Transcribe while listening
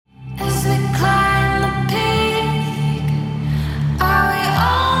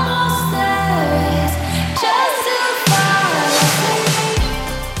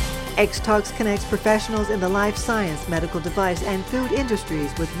X-Talks connects professionals in the life science, medical device, and food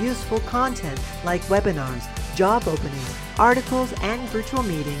industries with useful content like webinars, job openings, articles, and virtual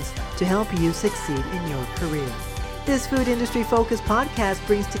meetings to help you succeed in your career. This food industry-focused podcast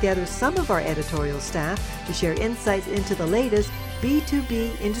brings together some of our editorial staff to share insights into the latest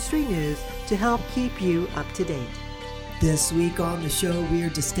B2B industry news to help keep you up to date. This week on the show, we are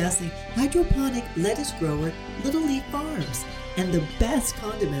discussing hydroponic lettuce grower Little Leaf Farms and the best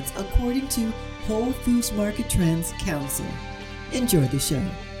condiments according to Whole Foods Market Trends Council. Enjoy the show.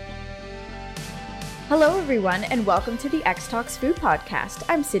 Hello, everyone, and welcome to the X-Talks Food Podcast.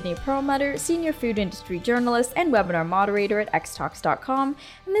 I'm Sydney Perlmutter, Senior Food Industry Journalist and Webinar Moderator at xtalks.com,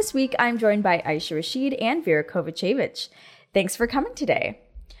 and this week I'm joined by Aisha Rashid and Vera Kovacevic. Thanks for coming today.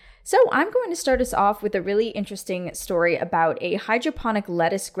 So I'm going to start us off with a really interesting story about a hydroponic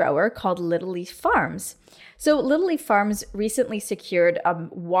lettuce grower called Little Leaf Farms. So Little Leaf Farms recently secured a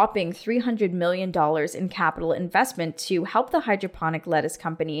whopping $300 million in capital investment to help the hydroponic lettuce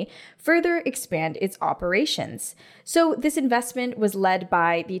company further expand its operations. So this investment was led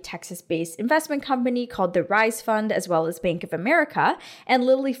by the Texas-based investment company called the Rise Fund, as well as Bank of America, and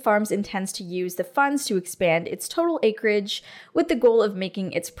Little Leaf Farms intends to use the funds to expand its total acreage with the goal of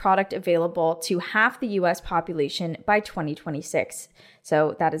making its product available to half the U.S. population by 2026.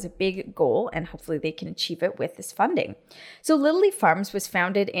 So that is a big goal, and hopefully they can achieve it with this funding. So Little Leaf Farms was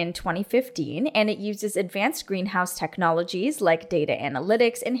founded in 2015, and it uses advanced greenhouse technologies like data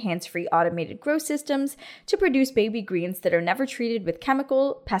analytics and hands-free automated grow systems to produce baby greens that are never treated with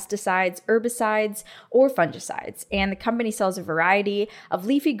chemical, pesticides, herbicides, or fungicides. And the company sells a variety of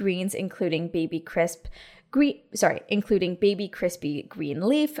leafy greens, including baby crispy green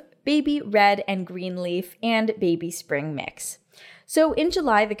leaf, baby red and green leaf, and baby spring mix. So in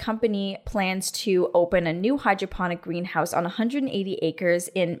July, the company plans to open a new hydroponic greenhouse on 180 acres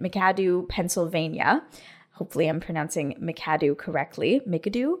in McAdoo, Pennsylvania. Hopefully I'm pronouncing McAdoo correctly.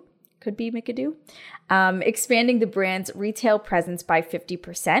 McAdoo? Could be McAdoo. Expanding the brand's retail presence by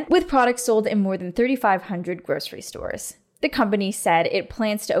 50%, with products sold in more than 3,500 grocery stores. The company said it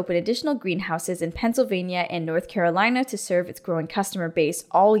plans to open additional greenhouses in Pennsylvania and North Carolina to serve its growing customer base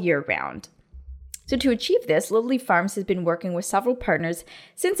all year round. So to achieve this, Little Leaf Farms has been working with several partners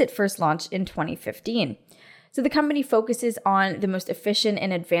since it first launched in 2015. So the company focuses on the most efficient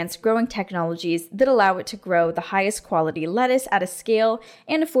and advanced growing technologies that allow it to grow the highest quality lettuce at a scale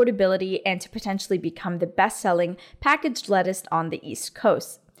and affordability, and to potentially become the best-selling packaged lettuce on the East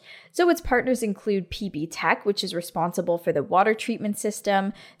Coast. So its partners include PB Tech, which is responsible for the water treatment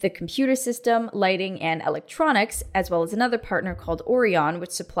system, the computer system, lighting, and electronics, as well as another partner called Orion,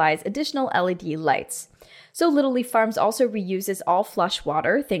 which supplies additional LED lights. So Little Leaf Farms also reuses all flush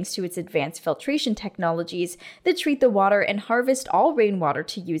water thanks to its advanced filtration technologies that treat the water and harvest all rainwater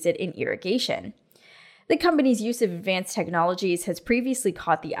to use it in irrigation. The company's use of advanced technologies has previously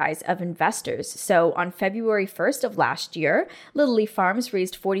caught the eyes of investors. So on February 1st of last year, Little Leaf Farms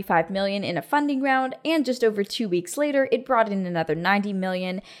raised $45 million in a funding round, and just over 2 weeks later, it brought in another $90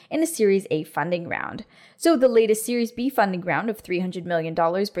 million in a Series A funding round. So the latest Series B funding round of $300 million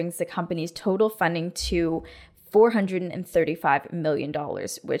brings the company's total funding to $435 million,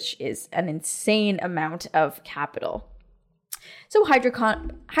 which is an insane amount of capital. So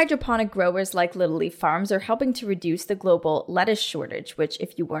hydroponic growers like Little Leaf Farms are helping to reduce the global lettuce shortage, which,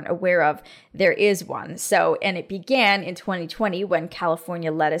 if you weren't aware of, there is one. And it began in 2020 when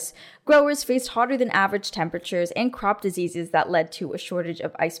California lettuce growers faced hotter than average temperatures and crop diseases that led to a shortage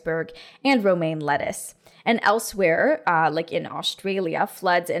of iceberg and romaine lettuce. And elsewhere, like in Australia,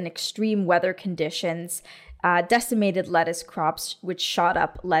 floods and extreme weather conditions decimated lettuce crops, which shot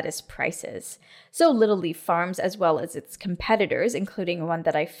up lettuce prices. So Little Leaf Farms, as well as its competitors, including one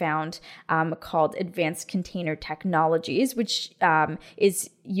that I found called Advanced Container Technologies, which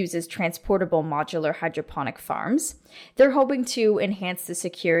uses transportable modular hydroponic farms. They're hoping to enhance the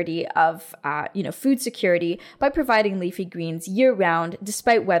security of food security by providing leafy greens year-round,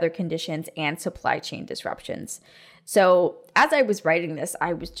 despite weather conditions and supply chain disruptions. So as I was writing this,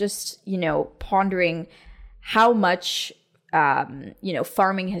 I was just pondering how much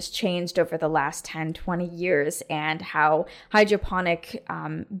farming has changed over the last 10, 20 years, and how hydroponic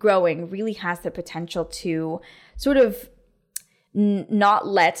growing really has the potential to sort of not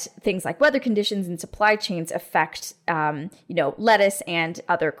let things like weather conditions and supply chains affect, lettuce and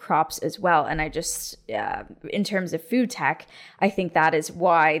other crops as well. And I just, in terms of food tech, I think that is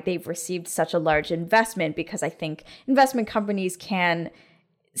why they've received such a large investment, because I think investment companies can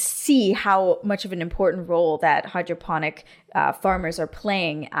see how much of an important role that hydroponic farmers are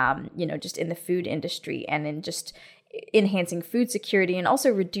playing, just in the food industry and in just enhancing food security and also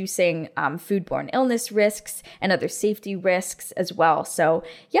reducing foodborne illness risks and other safety risks as well. So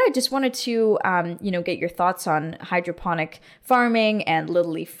yeah, I just wanted to, get your thoughts on hydroponic farming and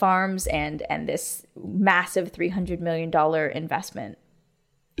Little Leaf Farms and this massive $300 million investment.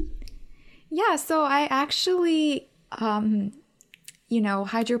 Yeah, so I actually,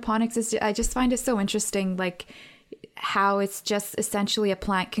 hydroponics I just find it so interesting, like how it's just essentially a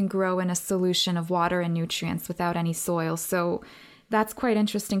plant can grow in a solution of water and nutrients without any soil. So that's quite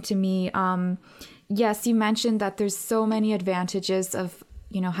interesting to me. Yes, you mentioned that there's so many advantages of,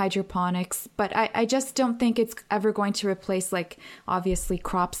 hydroponics, but I just don't think it's ever going to replace, like, obviously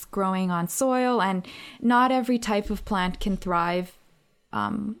crops growing on soil, and not every type of plant can thrive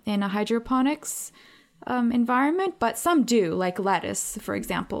in a hydroponics environment, but some do, like lettuce, for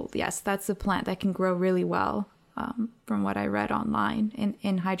example. Yes, that's a plant that can grow really well. From what I read online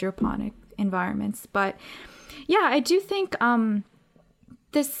in hydroponic environments. But yeah, I do think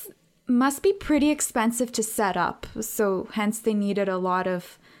this must be pretty expensive to set up. So hence they needed a lot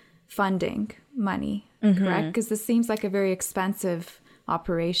of funding money, correct? Because this seems like a very expensive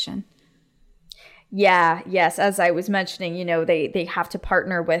operation. Yeah, yes. As I was mentioning, they have to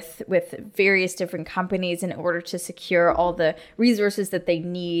partner with various different companies in order to secure all the resources that they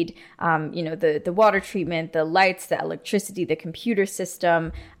need. The water treatment, the lights, the electricity, the computer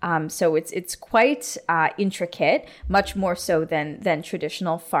system. So it's quite intricate, much more so than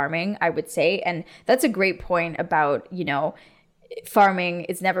traditional farming, I would say. And that's a great point about, farming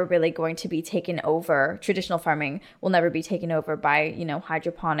is never really going to be taken over. Traditional farming will never be taken over by,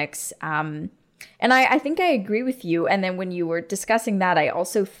 hydroponics. And I think I agree with you. And then when you were discussing that, I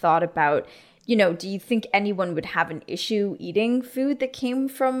also thought about, do you think anyone would have an issue eating food that came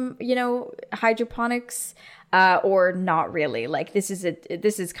from, hydroponics or not really? Like this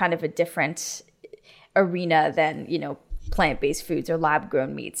is kind of a different arena than, plant-based foods or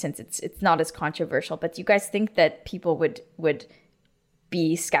lab-grown meat, since it's not as controversial. But do you guys think that people would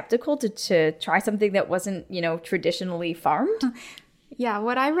be skeptical to try something that wasn't, traditionally farmed? Yeah,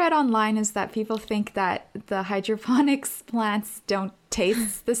 what I read online is that people think that the hydroponics plants don't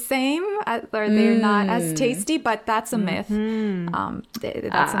taste the same, or they're not as tasty, but that's a myth.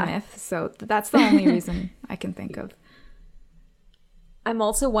 That's a myth. So that's the only reason I can think of. I'm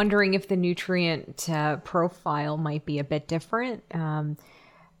also wondering if the nutrient profile might be a bit different.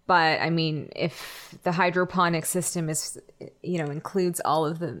 But I mean, if the hydroponic system is, includes all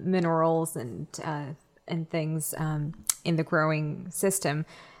of the minerals and things in the growing system,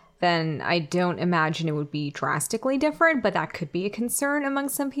 then I don't imagine it would be drastically different, but that could be a concern among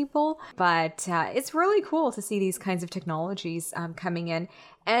some people. But it's really cool to see these kinds of technologies coming in.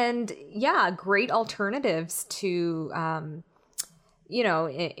 And yeah, great alternatives to,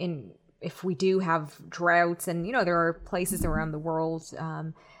 if we do have droughts, and, there are places around the world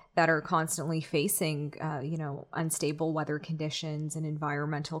that are constantly facing, unstable weather conditions and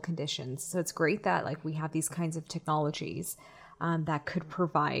environmental conditions. So it's great that we have these kinds of technologies that could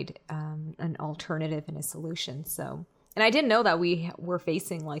provide an alternative and a solution. So, and I didn't know that we were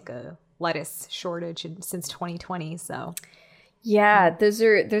facing a lettuce shortage since 2020. So yeah, those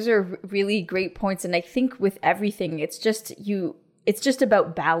are really great points. And I think with everything, it's just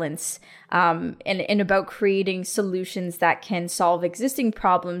about balance and about creating solutions that can solve existing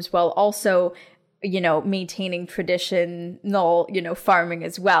problems while also, maintaining traditional, farming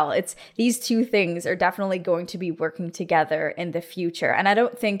as well. It's these two things are definitely going to be working together in the future. And I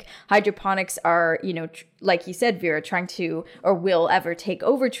don't think hydroponics are, like you said, Vera, trying to or will ever take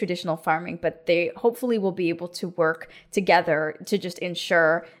over traditional farming, but they hopefully will be able to work together to just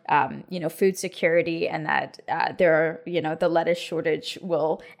ensure, food security, and that there are, the lettuce shortage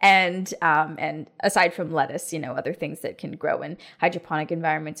will end. And aside from lettuce, other things that can grow in hydroponic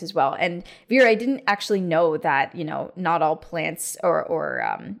environments as well. And Vera, I didn't actually know that, not all plants or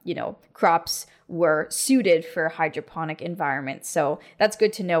crops were suited for hydroponic environments. So that's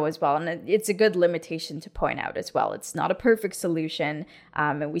good to know as well. And it's a good limitation to point out as well. It's not a perfect solution.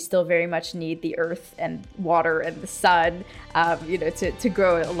 And we still very much need the earth and water and the sun, to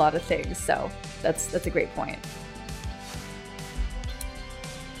grow a lot of things. So that's a great point.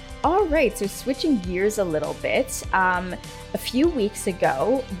 All right, so switching gears a little bit. A few weeks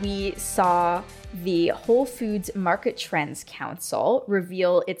ago, we saw the Whole Foods Market Trends Council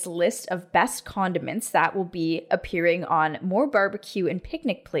reveal its list of best condiments that will be appearing on more barbecue and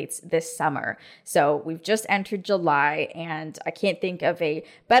picnic plates this summer. So we've just entered July, and I can't think of a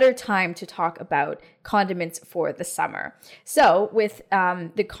better time to talk about condiments for the summer. So with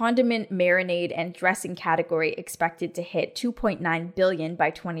the condiment, marinade, and dressing category expected to hit $2.9 billion by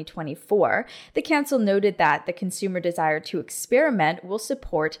 2024, the council noted that the consumer desire to experiment will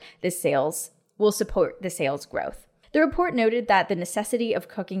support the sales growth. The report noted that the necessity of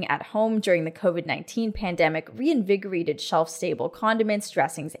cooking at home during the COVID-19 pandemic reinvigorated shelf-stable condiments,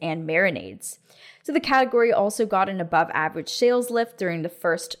 dressings, and marinades. So the category also got an above-average sales lift during the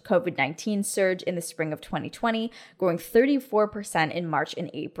first COVID-19 surge in the spring of 2020, growing 34% in March and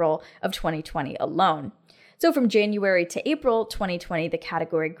April of 2020 alone. So from January to April 2020, the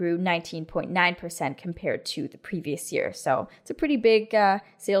category grew 19.9% compared to the previous year. So it's a pretty big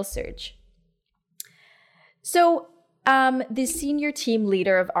sales surge. So the senior team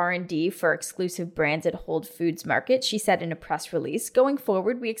leader of R&D for exclusive brands at Whole Foods Market, she said in a press release, going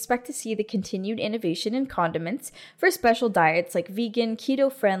forward, we expect to see the continued innovation in condiments for special diets like vegan,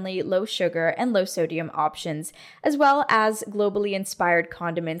 keto-friendly, low-sugar, and low-sodium options, as well as globally inspired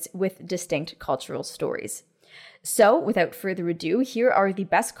condiments with distinct cultural stories. So, without further ado, here are the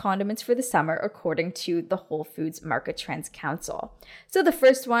best condiments for the summer according to the Whole Foods Market Trends Council. So the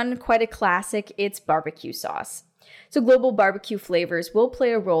first one, quite a classic, it's barbecue sauce. So global barbecue flavors will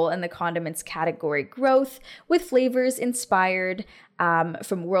play a role in the condiments category growth, with flavors inspired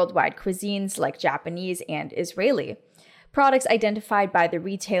from worldwide cuisines like Japanese and Israeli. Products identified by the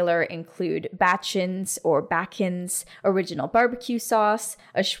retailer include Batchins or Backins original barbecue sauce,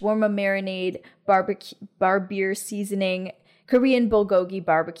 a shawarma marinade, barbeer seasoning, Korean bulgogi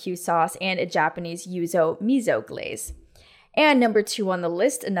barbecue sauce, and a Japanese yuzu miso glaze. And number 2 on the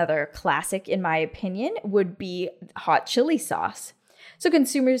list, another classic in my opinion, would be hot chili sauce. So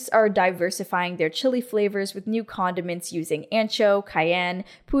consumers are diversifying their chili flavors with new condiments using ancho, cayenne,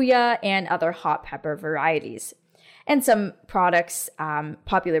 puya, and other hot pepper varieties. And some products,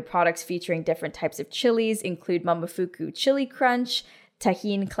 popular products featuring different types of chilies include Momofuku Chili Crunch,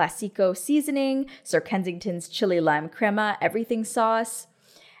 Tajin Classico Seasoning, Sir Kensington's Chili Lime Crema Everything Sauce.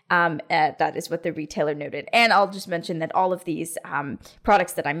 That is what the retailer noted. And I'll just mention that all of these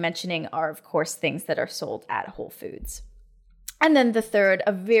products that I'm mentioning are, of course, things that are sold at Whole Foods. And then the third,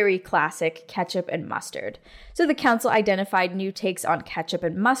 a very classic, ketchup and mustard. So the council identified new takes on ketchup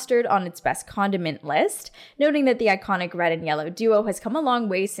and mustard on its best condiment list, noting that the iconic red and yellow duo has come a long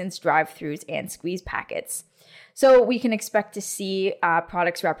way since drive-thrus and squeeze packets. So we can expect to see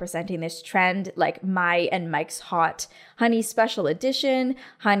products representing this trend like My and Mike's Hot Honey Special Edition,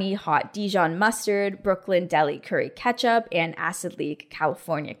 Honey Hot Dijon Mustard, Brooklyn Deli Curry Ketchup, and Acid League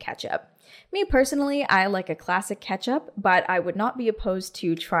California Ketchup. Me personally, I like a classic ketchup, but I would not be opposed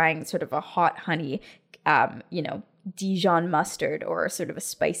to trying sort of a hot honey, Dijon mustard or sort of a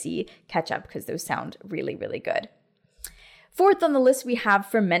spicy ketchup because those sound really, really good. Fourth on the list, we have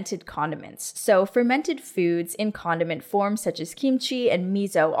fermented condiments. So fermented foods in condiment form such as kimchi and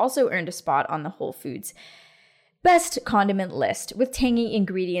miso also earned a spot on the Whole Foods best condiment list, with tangy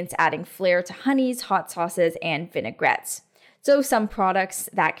ingredients adding flair to honeys, hot sauces, and vinaigrettes. So some products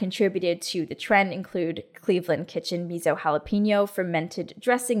that contributed to the trend include Cleveland Kitchen Miso Jalapeno Fermented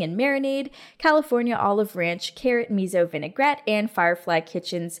Dressing and Marinade, California Olive Ranch Carrot Miso Vinaigrette, and Firefly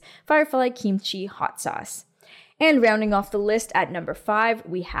Kitchen's Firefly Kimchi Hot Sauce. And rounding off the list at number 5,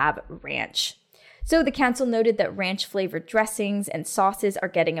 we have ranch. So the council noted that ranch-flavored dressings and sauces are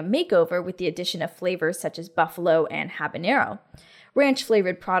getting a makeover with the addition of flavors such as buffalo and habanero.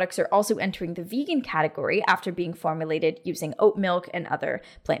 Ranch-flavored products are also entering the vegan category after being formulated using oat milk and other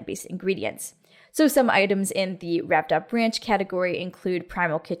plant-based ingredients. So some items in the Revved Up Ranch category include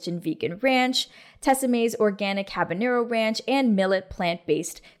Primal Kitchen Vegan Ranch, Tessame's Organic Habanero Ranch, and Millet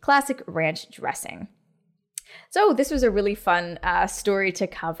Plant-Based Classic Ranch Dressing. So this was a really fun story to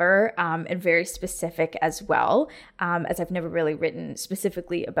cover and very specific as well, as I've never really written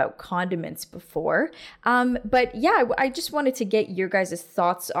specifically about condiments before. But yeah, I just wanted to get your guys'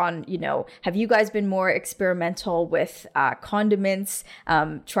 thoughts on, have you guys been more experimental with condiments,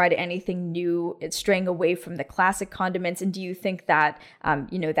 tried anything new, straying away from the classic condiments? And do you think that,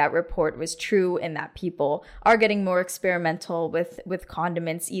 that report was true and that people are getting more experimental with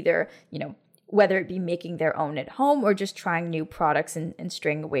condiments, either, whether it be making their own at home or just trying new products and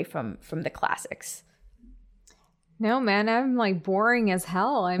straying away from the classics? No, man, I'm like boring as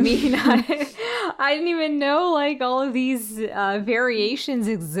hell. I mean, I didn't even know like all of these variations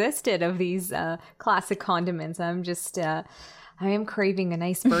existed of these classic condiments. I'm just, I I am craving a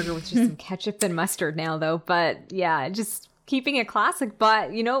nice burger with just some ketchup and mustard now, though. But yeah, just keeping it classic.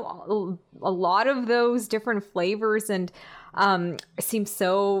 But, you know, a lot of those different flavors and seem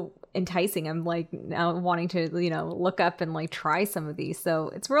so enticing. I'm like now wanting to, you know, look up and like try some of these.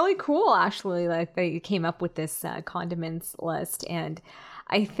 So it's really cool, actually. Like they came up with this condiments list. And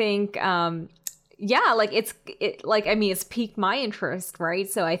I think, yeah, like it's piqued my interest, right?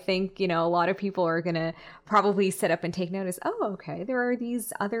 So I think, you know, a lot of people are going to probably sit up and take notice. Oh, okay, there are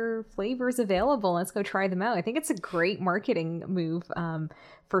these other flavors available. Let's go try them out. I think it's a great marketing move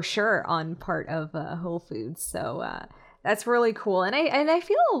for sure on part of Whole Foods. So that's really cool. And I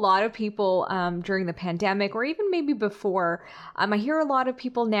feel a lot of people during the pandemic or even maybe before, I hear a lot of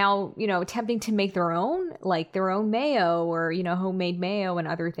people now, you know, attempting to make their own mayo or, you know, homemade mayo and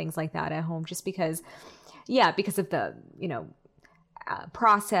other things like that at home just because of the, you know,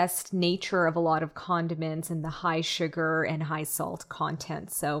 processed nature of a lot of condiments and the high sugar and high salt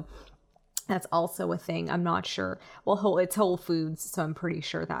content. So that's also a thing. I'm not sure. Well, it's Whole Foods, so I'm pretty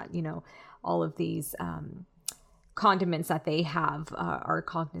sure that, you know, all of these condiments that they have are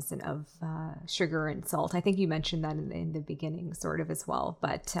cognizant of sugar and salt. I think you mentioned that in the beginning sort of as well.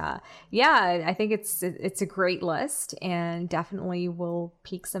 But yeah, I think it's a great list and definitely will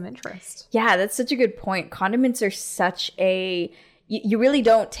pique some interest. Yeah, that's such a good point. Condiments are such a... You really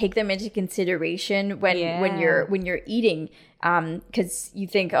don't take them into consideration when you're eating, because you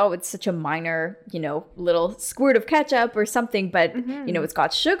think, oh, it's such a minor, you know, little squirt of ketchup or something, but you know, it's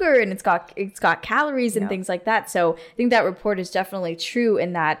got sugar and it's got calories and things like that. So I think that report is definitely true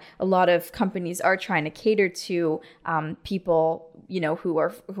in that a lot of companies are trying to cater to people, you know, who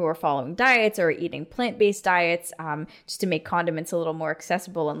are following diets or eating plant-based diets, just to make condiments a little more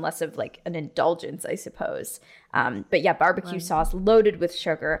accessible and less of like an indulgence, I suppose. But yeah, barbecue sauce loaded with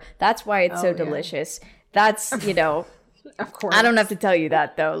sugar. That's why it's so delicious. That's, you know, of course. I don't have to tell you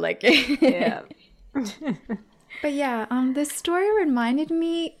that though. Like, yeah. But yeah, this story reminded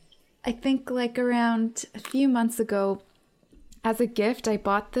me, I think like around a few months ago, as a gift, I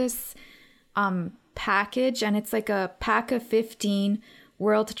bought this package, and it's like a pack of 15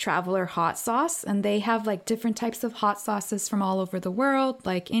 World Traveler hot sauce, and they have like different types of hot sauces from all over the world,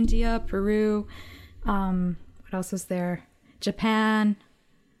 like India, Peru, what else was there? Japan,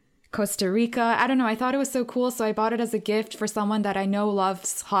 Costa Rica. I don't know. I thought it was so cool, so I bought it as a gift for someone that I know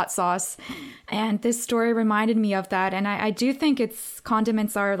loves hot sauce. And this story reminded me of that. And I do think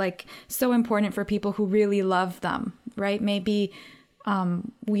condiments are like so important for people who really love them, right? Maybe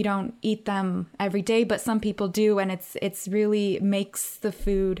we don't eat them every day, but some people do, and it's really makes the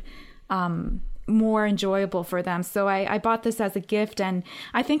food more enjoyable for them. So I bought this as a gift, and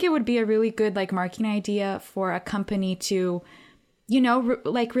I think it would be a really good like marketing idea for a company to, you know,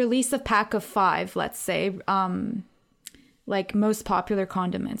 like release a pack of 5, let's say, like most popular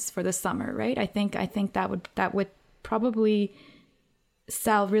condiments for the summer, right? I think that would probably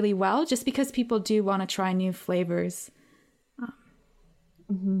sell really well, just because people do want to try new flavors.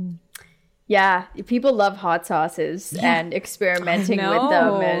 Yeah, people love hot sauces and experimenting with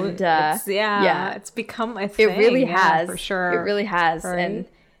them, and it's become a thing. It really has, for sure. It really has, right?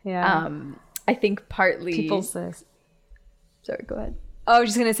 And I think partly people's. Sorry, go ahead. I was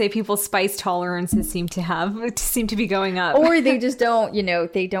just going to say people's spice tolerances seem to be going up. Or they just don't, you know,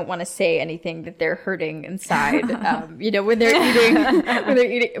 they don't want to say anything that they're hurting inside. You know, when they're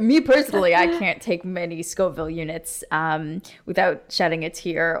eating, me personally, I can't take many Scoville units without shedding a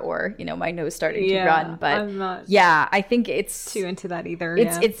tear or, you know, my nose starting to run. But I'm not I think it's too into that either.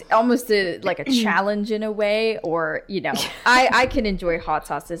 It's almost like a challenge in a way, or, you know, I can enjoy hot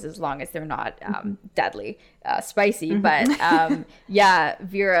sauces as long as they're not deadly. Spicy, but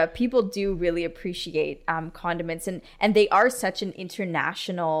Vera, people do really appreciate condiments, and they are such an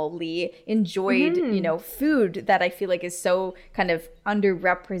internationally enjoyed you know, food that I feel like is so kind of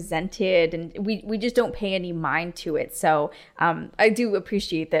underrepresented, and we just don't pay any mind to it. So I do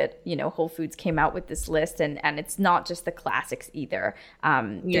appreciate that, you know, Whole Foods came out with this list, and it's not just the classics either.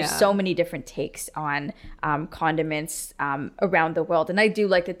 There's so many different takes on condiments around the world, and I do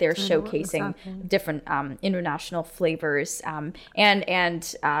like that they're showcasing different international flavors and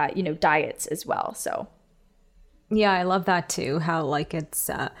you know, diets as well. So yeah, I love that too, how like it's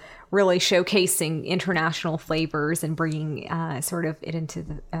really showcasing international flavors and bringing sort of it into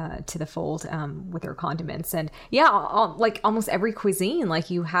the to the fold with their condiments. And like almost every cuisine, like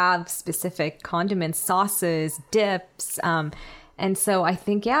you have specific condiments, sauces, dips, and so I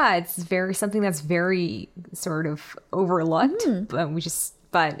think it's something that's very sort of overlooked,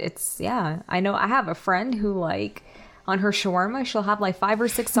 but it's I know I have a friend who, like, on her shawarma she'll have like 5 or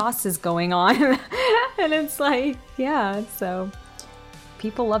 6 sauces going on. And it's like, yeah, so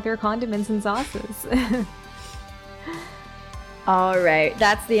people love their condiments and sauces. All right,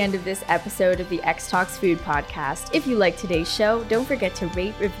 that's the end of this episode of the X Talks Food Podcast. If you like today's show, don't forget to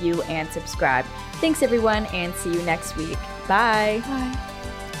rate, review, and subscribe. Thanks, everyone, and see you next week. Bye. Bye.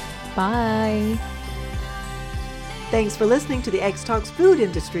 Bye. Thanks for listening to the X Talks Food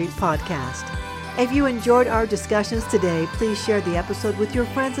Industry Podcast. If you enjoyed our discussions today, please share the episode with your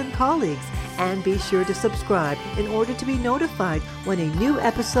friends and colleagues, and be sure to subscribe in order to be notified when a new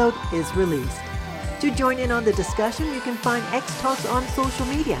episode is released. To join in on the discussion, you can find X Talks on social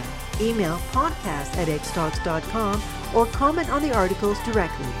media, email podcast@xtalks.com, or comment on the articles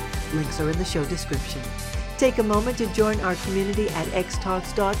directly. Links are in the show description. Take a moment to join our community at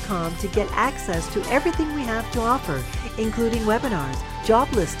xtalks.com to get access to everything we have to offer, including webinars,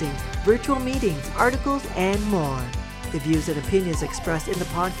 job listings, virtual meetings, articles, and more. The views and opinions expressed in the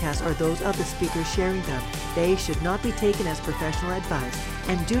podcast are those of the speakers sharing them. They should not be taken as professional advice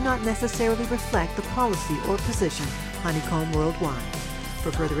and do not necessarily reflect the policy or position Honeycomb Worldwide.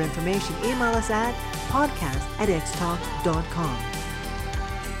 For further information, email us at podcast@xtalks.com.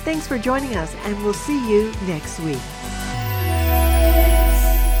 Thanks for joining us, and we'll see you next week.